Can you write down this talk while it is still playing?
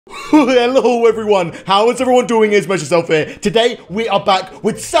Hello everyone, how is everyone doing? It's MessYourself here. Today we are back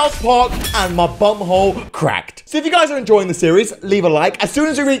with South Park and my bumhole cracked. So if you guys are enjoying the series, leave a like. As soon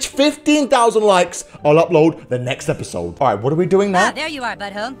as we reach 15,000 likes, I'll upload the next episode. Alright, what are we doing now? Ah, there you are,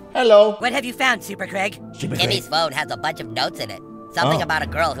 butthole. Hello. What have you found, Super Craig? Jimmy's phone has a bunch of notes in it. Something about a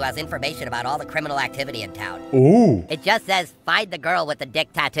girl who has information about all the criminal activity in town. Ooh. It just says, find the girl with the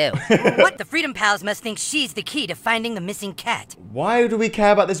dick tattoo. What? The Freedom Pals must think she's the key to finding the missing cat. Why do we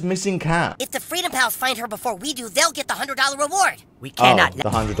care about this missing cat? If the Freedom Pals find her before we do, they'll get the $100 reward. We cannot. Oh,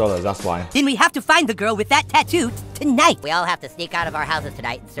 the $100, that's why. Then we have to find the girl with that tattoo tonight. We all have to sneak out of our houses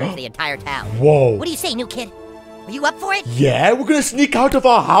tonight and search the entire town. Whoa. What do you say, new kid? Are you up for it? Yeah, we're gonna sneak out of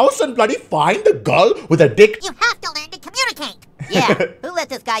our house and bloody find the girl with a dick. You have to learn to communicate. Yeah, who let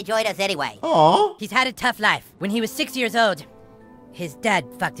this guy join us anyway? Aww. He's had a tough life. When he was 6 years old, his dad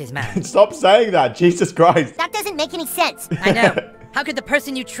fucked his mom. Stop saying that, Jesus Christ. That doesn't make any sense. I know. How could the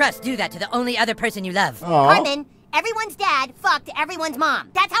person you trust do that to the only other person you love? Carmen, everyone's dad fucked everyone's mom.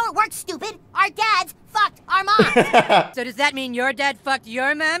 That's how it works, stupid. Our dads fucked our moms. So does that mean your dad fucked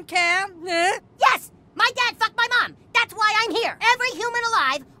your mom, Cam? Huh? Yes, my dad fucked my mom. That's why I'm here. Every human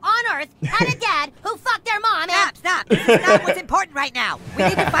alive on Earth had a dad who fucked their mom. Stop. This is not what's important right now. We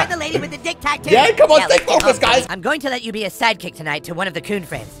need to find the lady with the dick tattoo. Yeah, come on, stay focused, guys. I'm going to let you be a sidekick tonight to one of the coon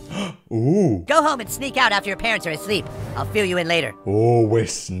friends. Ooh. Go home and sneak out after your parents are asleep. I'll fill you in later. Oh, we're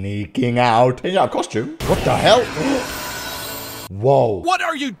sneaking out. In our costume? What the hell? Whoa. What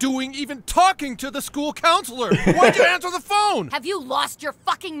are you doing even talking to the school counselor? Why'd you answer the phone? Have you lost your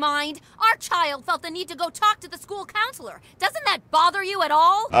fucking mind? Our child felt the need to go talk to the school counselor. Doesn't that bother you at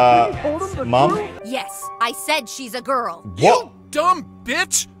all? Mom? Yes, I said she's a girl. What? You dumb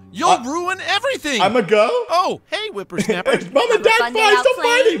bitch! You'll ruin everything! I'm a girl? Oh, hey, whippersnapper. Mom and Dad, fun day fine, out stop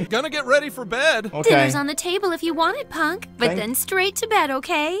playing? fighting. Gonna get ready for bed. Okay. Dinner's on the table if you want it, punk. But Thank- then straight to bed,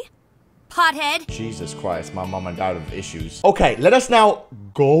 okay? Pothead. Jesus Christ, my mom and dad have issues. Okay, let us now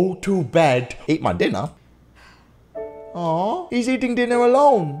go to bed. Eat my dinner. Aw, he's eating dinner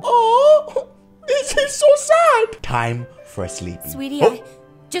alone. Aw, this is so sad. Time for a sleepy. Sweetie, I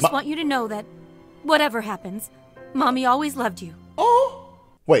just want you to know that whatever happens, Mommy always loved you. Oh,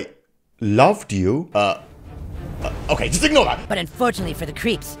 wait, loved you? Okay, just ignore that. But unfortunately for the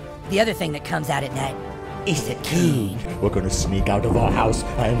creeps, the other thing that comes out at night is a coon. We're gonna sneak out of our house.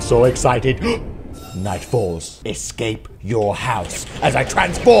 I am so excited. Night falls. Escape your house as I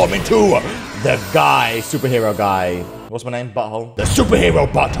transform into the guy, superhero guy. What's my name? Butthole? The superhero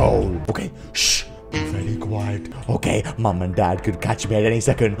butthole. Okay, shh. Be very quiet. Okay, Mom and Dad could catch me at any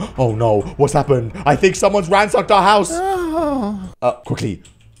second. Oh no, what's happened? I think someone's ransacked our house. Quickly,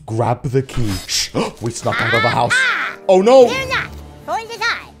 grab the key. Shh. We snuck out of the house. Oh no. Fear not, for it is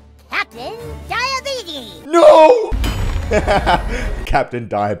I, Captain Diabetes. No! Captain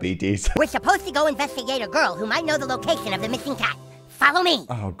Diabetes. We're supposed to go investigate a girl who might know the location of the missing cat. Follow me.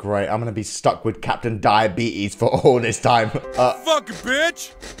 Oh, great. I'm gonna be stuck with Captain Diabetes for all this time. Fucking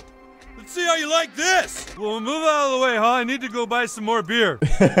bitch! Let's see how you like this! Well, move out of the way, huh? I need to go buy some more beer.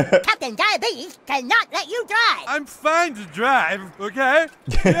 Captain Diabetes cannot let you drive. I'm fine to drive, okay?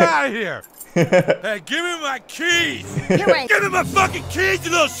 Get out of here! Hey, give me my keys! You're right. Give me my fucking keys,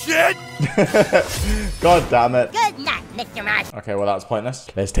 you little shit! God damn it. Good night, Mr. Marsh. Okay, well, that was pointless.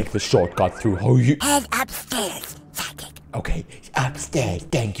 Let's take the shortcut through. Oh, you. Head upstairs, psychic. Okay, upstairs.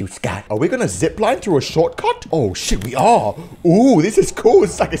 Thank you, Scott. Are we gonna zip line through a shortcut? Oh, shit, we are. Ooh, this is cool.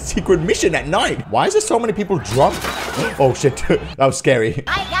 It's like a secret mission at night. Why is there so many people drunk? Oh, shit. That was scary.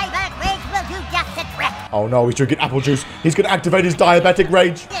 My diabetic rage will do just the trick. Oh, no, he's drinking apple juice. He's gonna activate his diabetic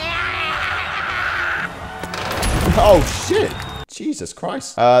rage. Oh, shit. Jesus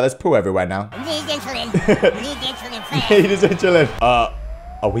Christ. There's poo everywhere now. Need insulin. Need insulin fast. Need his insulin.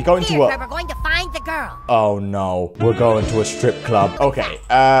 Are we going to We're going to find the girl. Oh no, we're going to a strip club. Okay,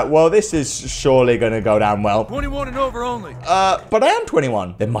 well this is surely gonna go down well. 21 and over only. But I am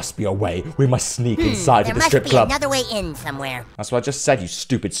 21. There must be a way. We must sneak inside of the strip club. There must be another way in somewhere. That's what I just said, you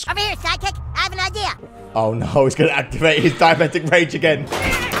stupid Over here, sidekick. I have an idea. Oh no, he's gonna activate his diabetic rage again.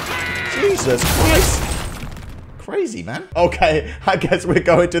 Jesus Christ. Crazy, man. Okay, I guess we're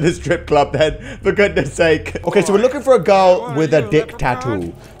going to the strip club then, for goodness sake. Okay, so we're looking for a girl with a dick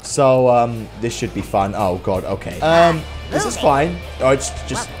tattoo. So, this should be fun. Oh, God, okay. This is fine. Oh, it's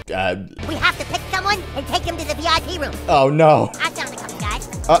just, We have to pick someone and take him to the VIP room. Oh, no. I found a couple guys.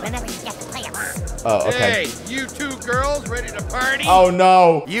 Remember, you have to play along. Oh, okay. Hey, you two girls ready to party? Oh,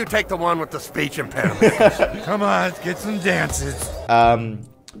 no. You take the one with the speech impediment. Come on, let's get some dances.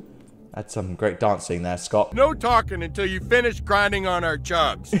 That's some great dancing there, Scott. No talking until you finish grinding on our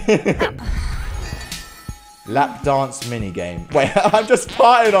chugs. Lap dance minigame. Wait, I'm just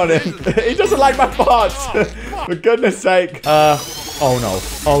farting on him. He doesn't like my farts. For goodness sake. Oh no.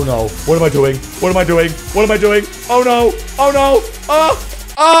 Oh no. What am I doing? What am I doing? What am I doing? Oh no. Oh no.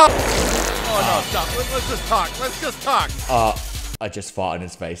 Oh no, stop. Let's just talk. Let's just talk. I just farted in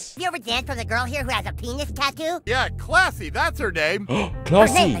his face. You ever dance with a girl here who has a penis tattoo? Yeah, Classy. That's her name. Her name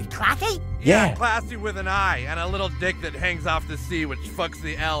Classy. is Classy? Yeah. Classy with an I and a little dick that hangs off the C, which fucks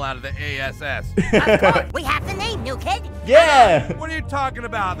the L out of the ASS. Of course. We have the name, new kid. Yeah. What are you talking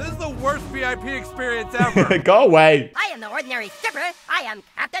about? This is the worst VIP experience ever. Go away. I am the ordinary stripper. I am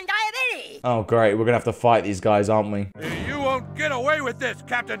Captain Diabetes. Oh, great. We're going to have to fight these guys, aren't we? You won't get away with this,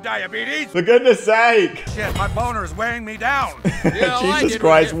 Captain Diabetes. For goodness sake. Shit, my boner's weighing me down. Jesus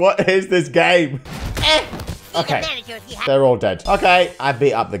Christ, what is this game? Okay, they're all dead. Okay, I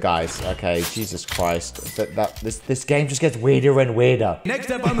beat up the guys. Okay, Jesus Christ. This game just gets weirder and weirder. Next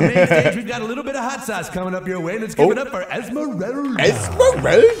up on the main stage, we've got a little bit of hot sauce coming up your way. Let's give it up for Esmeralda.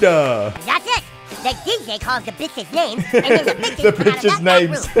 Esmeralda. That's it. The DJ calls the bitches' names, and then the bitches The come out of bitches' that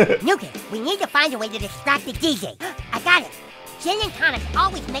names. back room. New kid, we need to find a way to distract the DJ. I got it. Gin and tonics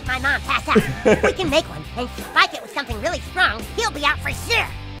always make my mom pass out. We can make one and spike it with something really strong. He'll be out for sure.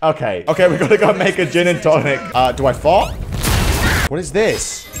 Okay, we gotta go make a gin and tonic. Do I fart? What is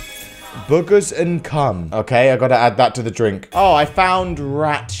this? Boogers and cum. Okay, I gotta add that to the drink. Oh, I found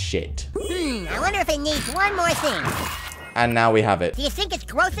rat shit. I wonder if it needs one more thing. And now we have it. Do you think it's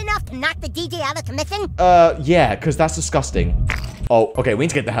gross enough to knock the DJ out of commission? Yeah, because that's disgusting. Oh, okay, we need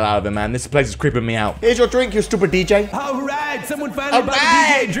to get the hell out of here, man. This place is creeping me out. Here's your drink, you stupid DJ. All right, someone finally bought the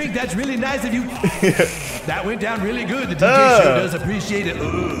DJ a drink. That's really nice of you. That went down really good. The DJ sure does appreciate it.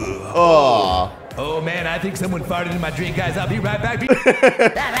 Oh, man, I think someone farted in my drink, guys. I'll be right back. All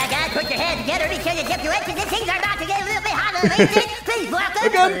right, guys, put your hands together, reach in and dip your edges. Things are about to get a little bit hotter. Ladies, please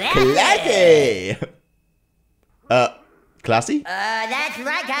welcome Classy. Classy? That's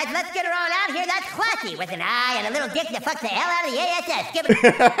right, guys. Let's get her on out here. That's Classy with an I and a little dick that fucks the hell out of the ASS. Give it.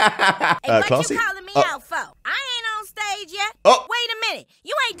 Hey, what Classy? you calling me out for? I ain't on stage yet. Oh. Wait a minute.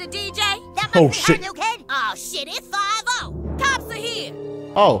 You ain't the DJ? That must Oh, be shit. her, new kid. Oh, shit. It's 5-0. Cops are here.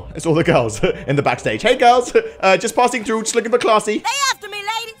 Oh, it's all the girls in the backstage. Hey, girls. Just passing through, just looking for Classy. They after me,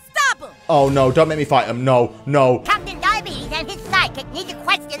 lady. Stop them. Oh, no, don't make me fight them. No, no. Captain Diabetes and his sidekick need to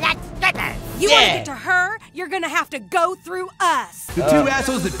question that stripper. You want to get to her? You're gonna have to go through us. The two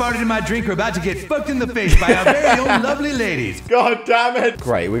assholes that farted in my drink are about to get fucked in the face by our very own lovely ladies. God damn it.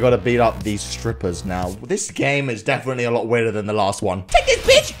 Great, we gotta beat up these strippers now. This game is definitely a lot weirder than the last one. Take this,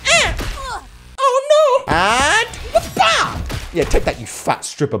 bitch! Oh, no! And... bam! Yeah, take that, you fat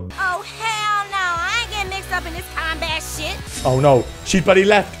stripper. Oh, hell no. I ain't getting mixed up in this combat shit. Oh, no. She's buddy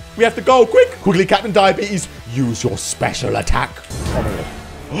left. We have to go, quick! Quickly, Captain Diabetes, use your special attack.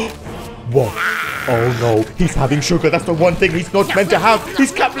 Whoa. Oh, no. He's having sugar. That's the one thing he's not meant to have.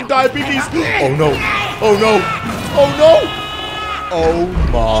 He's Captain Diabetes. Oh, no. Oh, no. Oh, no. Oh,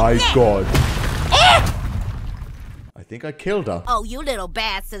 my God. I think I killed her. Oh, you little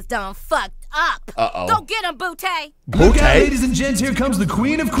bastards done fucked up. Uh-oh. Go get him, Bootay. Look out, Okay. ladies and gents, here comes the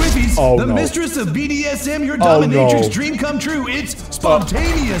queen of quippies. Oh, the no. mistress of BDSM, your Oh, dominatrix no. dream come true. It's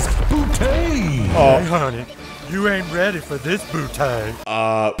spontaneous Bootay. Hey, honey, you ain't ready for this bootay.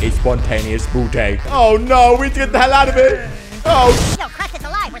 It's spontaneous booty. Oh, no. We need to get the hell out of it. Oh, She'll crush us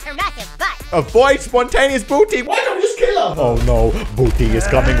alive with her massive butt. avoid spontaneous booty. Why don't you just kill her? Oh, no. Booty is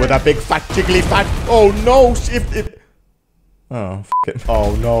coming with a big fat jiggly fat. Oh, no. Oh, f it.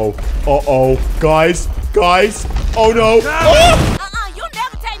 Oh, no. Uh-oh. Guys. Oh, no. Oh! You'll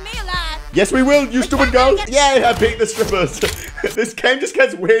never take me alive. Yes, we will, you stupid girl. Yeah, I beat the strippers. This game just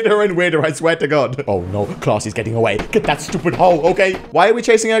gets weirder and weirder, I swear to God. Oh, no. Classy's getting away. Get that stupid hoe, okay? Why are we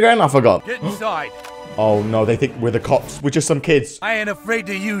chasing her again? I forgot. Get inside. Oh, no. They think we're the cops. We're just some kids. I ain't afraid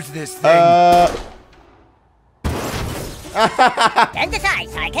to use this thing. And decide,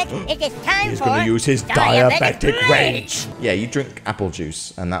 sidekick. It is time He's for gonna use his diabetic rage. Yeah, you drink apple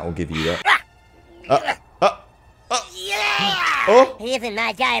juice, and that will give you that. Yeah! Oh. Even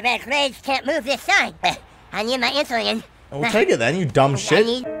my diabetic rage can't move this sign. I need my insulin. Well, take it then, you dumb I shit.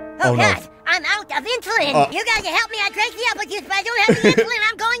 need... Oh, Oh, no. God. I'm out of insulin. You guys can help me. I drank the apple juice, but I don't have the insulin.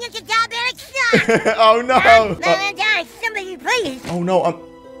 I'm going into diabetic shock. Oh, no. I'm dying. Somebody, please. Oh, no.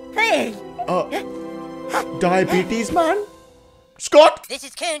 Please. Diabetes, man? Scott? This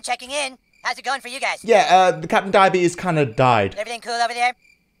is Coon checking in. How's it going for you guys? Yeah, the Captain Diabetes kind of died. Everything cool over there?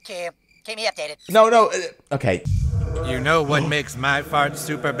 Cool. Keep me updated. No, okay. You know what makes my fart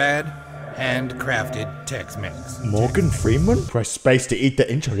super bad? Handcrafted Tex-Mex. Morgan Freeman? Press space to eat the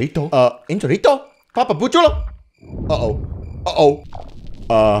enchilito. Enchilito? Papa Buchulo? Uh-oh.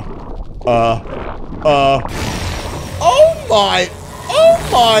 Oh my! Oh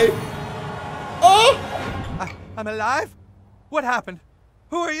my! I'm alive? What happened?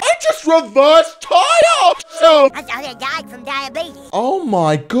 Who are you? I just reversed tire! So. I thought I died from diabetes. Oh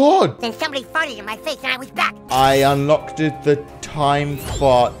my god! Then somebody farted in my face and I was back. I unlocked the time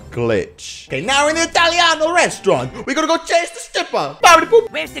fart glitch. Okay, now we're in the Italiano restaurant. We gotta go chase the stripper.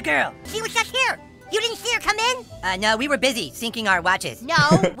 Where's the girl? She was just here. You didn't see her come in? No, we were busy syncing our watches. No,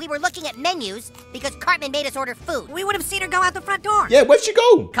 we were looking at menus because Cartman made us order food. We would have seen her go out the front door. Yeah, where'd she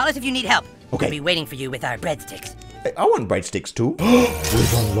go? Call us if you need help. Okay. We'll be waiting for you with our breadsticks. Hey, I want breadsticks too.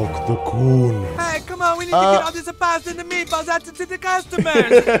 We've unlocked the coon. Hey, come on, we need to get all this pasta and the meatballs out to the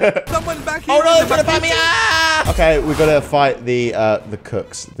customers. Someone's back here. Oh no, they're trying to find me! Ah! Okay, we gotta fight the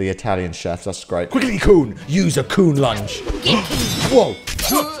cooks, the Italian chefs. That's great. Quickly, coon! Use a coon lunge. Whoa!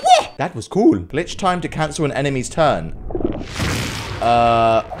 That was cool. Glitch time to cancel an enemy's turn.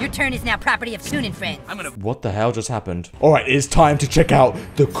 Your turn is now property of Coon and Friends. What the hell just happened? All right, it's time to check out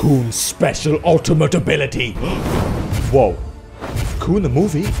the Coon special ultimate ability. Whoa. Coon the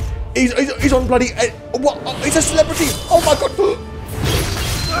movie? He's on bloody... what? He's a celebrity. Oh my god.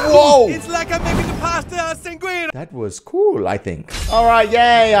 Whoa. It's like I'm making a pasta sanguine. That was cool, I think. All right,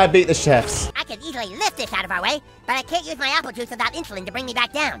 yay, I beat the chefs. I could easily lift this out of our way, but I can't use my apple juice without insulin to bring me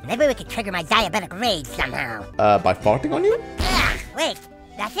back down. Maybe we could trigger my diabetic rage somehow. By farting on you? Ugh, wait,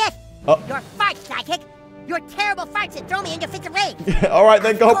 that's it. Your fart, psychic. Your terrible farts that throw me into fits of rage. All right,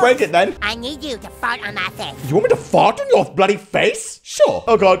 then go break it then. I need you to fart on my face. You want me to fart on your bloody face? Sure.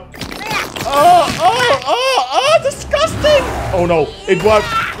 Oh god. Disgusting. Oh no, it worked.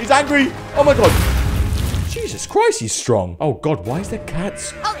 He's angry. Oh my god. Jesus Christ, he's strong. Oh god, why is there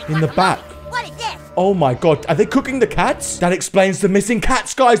cats in the back? What is this? Oh my god, are they cooking the cats? That explains the missing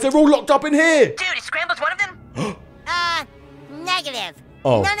cats, guys. They're all locked up in here. Dude, is Scrambles one of them? Negative.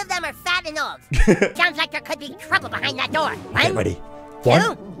 Oh. None of them are fat and old. Sounds like there could be trouble behind that door. Get One, ready.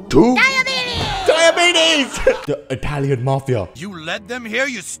 1, 2. diabetes! Diabetes! The Italian mafia. You led them here,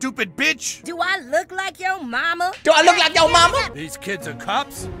 you stupid bitch? Do I look like your mama? Do I look like your mama? These kids are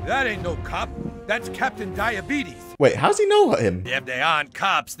cops? That ain't no cop. That's Captain Diabetes. Wait, how's he know him? If they aren't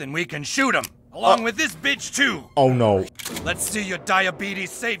cops, then we can shoot them. Along with this bitch, too. Oh no. Let's see your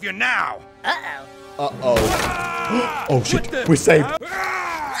diabetes savior now. Uh-oh. Uh-oh. Oh shit, we're saved.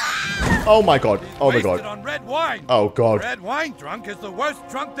 Oh my god. Oh my Wasted god. on red wine. Oh god. Red wine drunk is the worst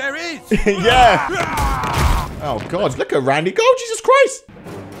drunk there is. Yeah. Oh god, look at Randy go. Jesus Christ.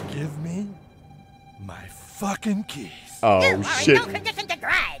 Give me my fucking keys. Oh You are shit. in no condition to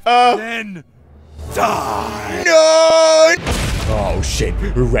drive. Then die. No! Oh shit,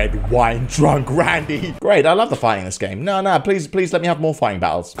 red wine drunk Randy. Great, I love the fighting in this game. No, please let me have more fighting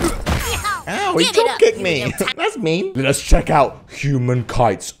battles. Ow, he drop kicked me. That's mean. Let's check out Human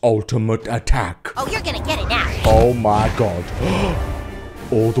Kite's ultimate attack. Oh, you're gonna get it now. Oh my god.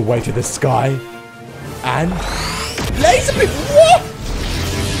 All the way to the sky. And laser beam. What?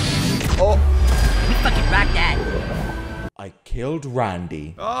 Oh. We fucking rocked that. I killed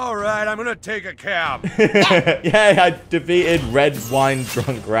Randy. All right, I'm gonna take a cab. Yeah, I defeated red wine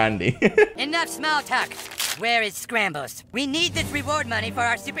drunk Randy. Enough small talk. Where is Scrambles? We need this reward money for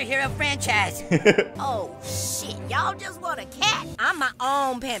our superhero franchise. Oh, shit. Y'all just want a cat. I'm my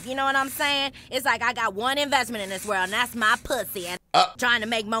own pimp, you know what I'm saying? It's like I got one investment in this world, and that's my pussy. And trying to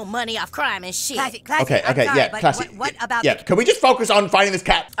make more money off crime and shit. Classic. Okay, I'm sorry, yeah, but classic. What about... Yeah, can we just focus on finding this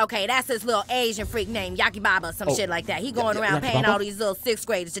cat? Okay, that's this little Asian freak named Yaki Baba or some shit like that. He going around paying all these little 6th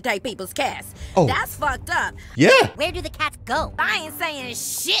graders to take people's cats. Oh. That's fucked up. Yeah. Where do the cats go? I ain't saying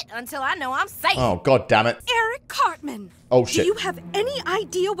shit until I know I'm safe. Oh, god damn it. Eric Cartman. Oh, shit. Do you have any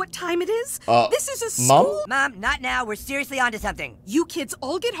idea what time it is? This is a Mom? school. Mom, not now. We're seriously onto something. You kids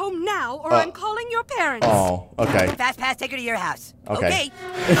all get home now, or I'm calling your parents. Oh, okay. Fast pass, take her to your house. Okay.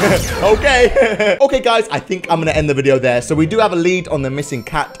 Okay. Okay, guys, I think I'm going to end the video there. So we do have a lead on the missing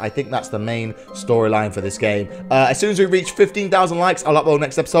cat. I think that's the main storyline for this game. As soon as we reach 15,000 likes, I'll upload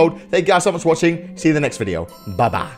next episode. Thank you guys so much for watching. See you in the next video. Bye-bye.